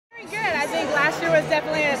last year was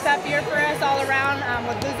definitely a tough year for us all around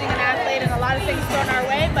with losing an athlete and a lot of things thrown our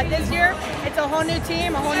way. But this year, it's a whole new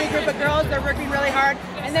team, a whole new group of girls. They're working really hard,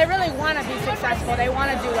 and they really want to be successful. They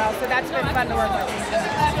want to do well, so that's been fun to work with.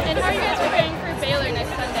 And how are you guys preparing for Baylor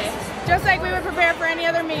next Sunday? Just like we would prepare for any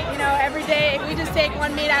other meet, you know, every day we just take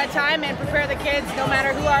one meet at a time and prepare the kids no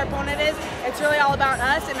matter who our opponent is. It's really all about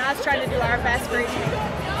us and us trying to do our best for each meet.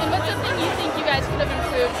 And what's something you think you guys could have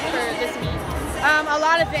improved for this meet? A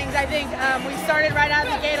lot of things. I think we started right out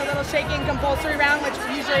of the gate a little shaking compulsory round, which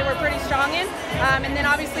usually we're pretty strong in. And then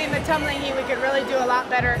obviously in the tumbling heat we could really do a lot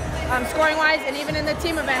better scoring-wise, and even in the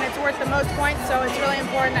team event it's worth the most points, so it's really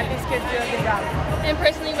important that these kids do a good job. And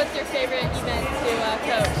personally, what's your favorite event to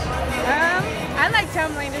coach? I like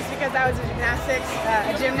tumbling just because I was a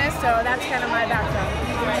gymnast, so that's kind of my background.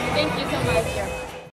 All right, thank you so much.